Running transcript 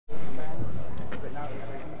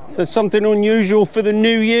So something unusual for the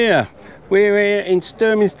new year. We're here in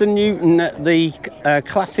Sturminster Newton at the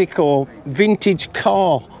classic or vintage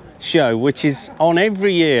car show, which is on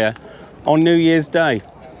every year on New Year's Day.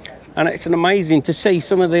 And it's amazing to see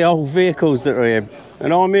some of the old vehicles that are here.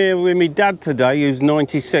 And I'm here with my dad today, who's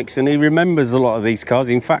 96, and he remembers a lot of these cars.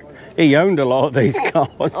 In fact, he owned a lot of these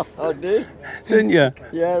cars. I did. Didn't you?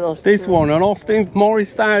 Yeah, that's this true. one, an Austin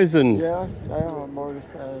Morris 1000. Yeah, I am Morris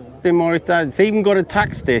 1000. Austin Morris 1000. It's even got a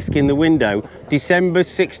tax disc in the window, December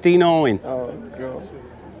 69. Oh, God.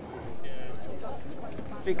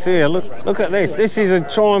 Here, look at this. This is a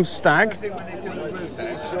Triumph Stag.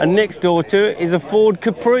 And next door to it is a Ford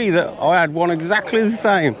Capri that I had one exactly the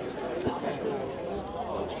same.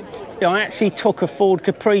 I actually took a Ford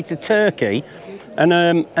Capri to Turkey and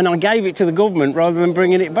I gave it to the government rather than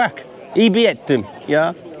bringing it back. İyi ettim,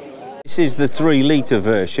 yeah. This is the 3-litre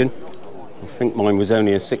version. I think mine was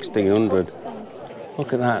only a 1600.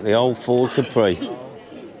 Look at that, the old Ford Capri.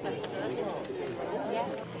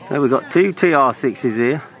 So we've got two TR6s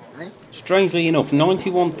here. Strangely enough,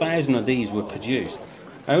 91,000 of these were produced.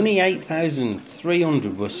 Only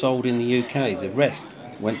 8,300 were sold in the UK. The rest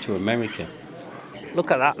went to America.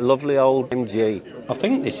 Look at that lovely old MG. I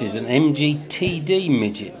think this is an MG TD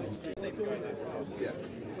midget.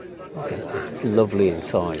 Look at that, it's lovely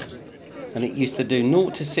inside. And it used to do 0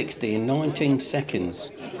 to 60 in 19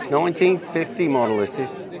 seconds. 1950 model this is.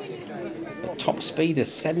 A top speed of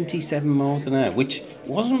 77 miles an hour, which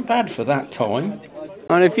wasn't bad for that time.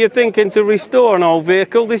 And if you're thinking to restore an old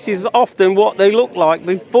vehicle, this is often what they look like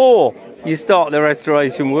before you start the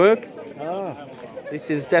restoration work. This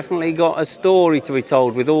has definitely got a story to be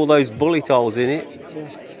told with all those bullet holes in it.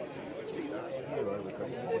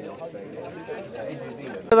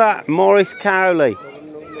 Look at that, Morris Cowley.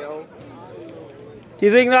 Do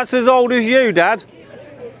you think that's as old as you, Dad?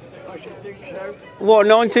 I should think so. What,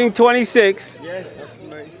 1926? Yes, that's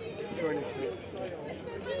me. 26.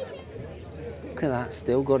 Look at that,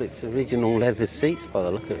 still got its original leather seats by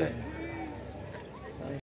the look of it.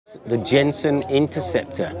 The Jensen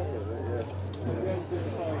Interceptor.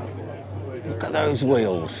 Look at those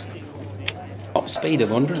wheels. Top speed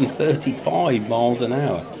of 135 miles an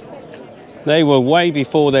hour. They were way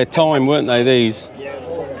before their time, weren't they, these?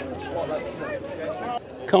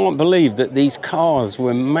 Can't believe that these cars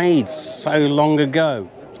were made so long ago.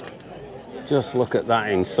 Just look at that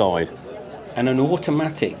inside. And an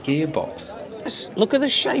automatic gearbox. Just look at the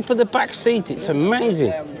shape of the back seat, it's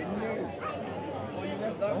amazing.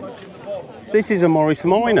 This is a Morris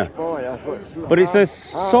Minor, but it's a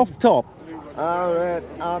soft top. I've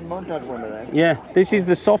had one of them. Yeah, this is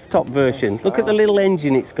the soft top version. Look at the little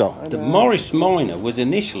engine it's got. The Morris Minor was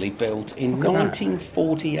initially built in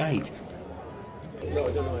 1948.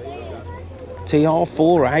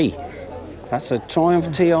 TR4A. That's a Triumph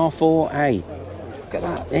TR4A. Look at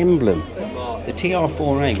that emblem. The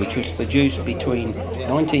TR4A, which was produced between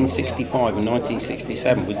 1965 and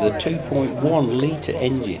 1967, was the 2.1 litre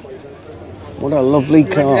engine. What a lovely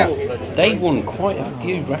car. They won quite a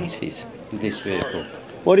few races with this vehicle.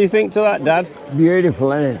 What do you think to that, Dad?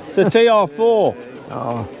 Beautiful, isn't it? The TR4.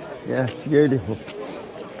 Oh, yeah, beautiful.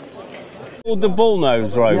 Called the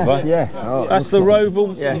Bullnose Rover. Yeah. Oh, that's the Rover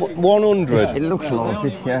 100. It looks like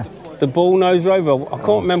it, yeah. The Bullnose Rover. I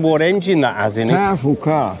can't remember what engine that has in it. Powerful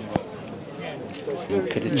car. It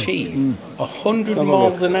could achieve 100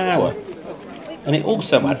 miles an hour. And it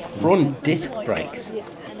also had front disc brakes. I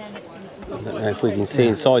don't know if we can see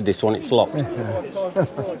inside this one, it's locked.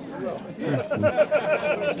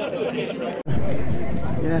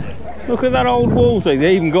 Yeah. Look at that old Wolsey.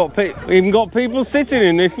 They even got people sitting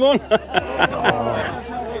in this one. That's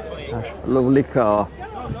a lovely car.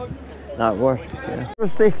 That was. Yeah.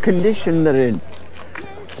 What's the condition they're in?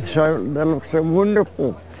 So they look so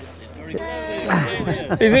wonderful.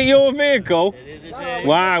 Is it your vehicle?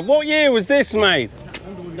 Wow. What year was this made?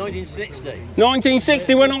 1960.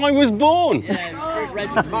 1960, when I was born. Yeah, first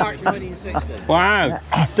registered March 1960. Wow,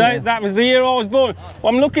 that was the year I was born.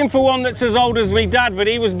 I'm looking for one that's as old as my dad, but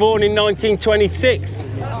he was born in 1926.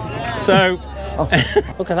 So,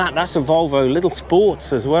 look at that, that's a Volvo, little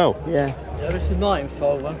sports as well. Yeah. Yeah, this is mine,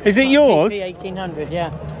 Volvo. Is it yours? 1800,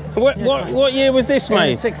 yeah. What year was this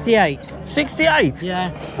made? 68. 68? Yeah.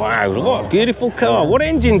 Wow, what a beautiful car. What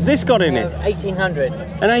engine's this got in it? 1800.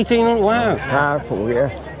 An 1800, wow. Powerful, yeah.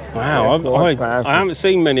 Wow, I haven't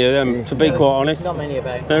seen many of them, to be quite honest. Not many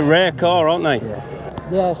about. They're a rare car, aren't they?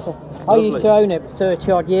 Yeah, so I used to own it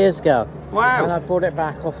 30 odd years ago. Wow. And I bought it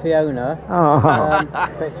back off the owner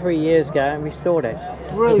about 3 years ago and restored it.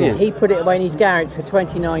 Brilliant. He put it away in his garage for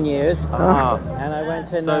 29 years. And I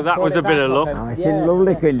went in. So that was a bit of luck. Oh, it's in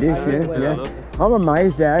lovely condition, yeah. I'm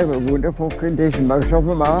amazed how wonderful condition most of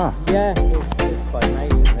them are. Yeah, it's quite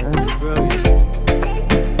amazing. Really. Brilliant.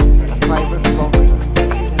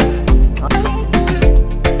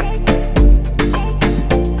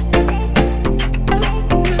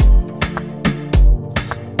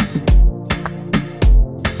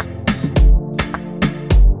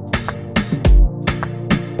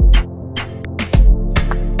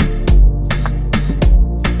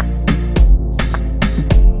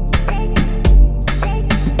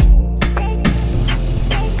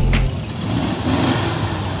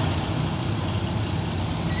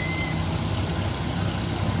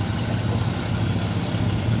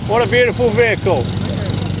 What a beautiful vehicle.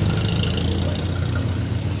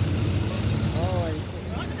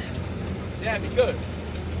 Yeah, it'd be good.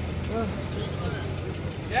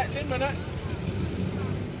 Yeah, it's in a minute.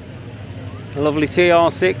 A lovely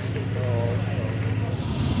TR6.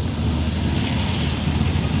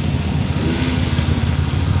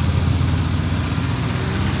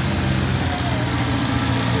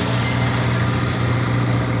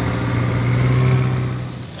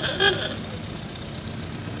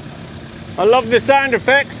 I love the sound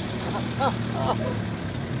effects.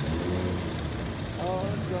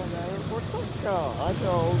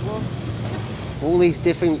 All these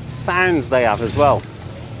different sounds they have as well.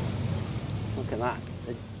 Look at that.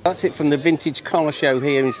 That's it from the Vintage Car Show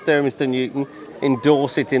here in Sturminster Newton in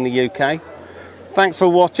Dorset in the UK. Thanks for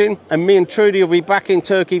watching, and me and Trudie will be back in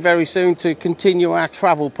Turkey very soon to continue our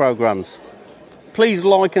travel programmes. Please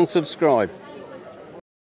like and subscribe.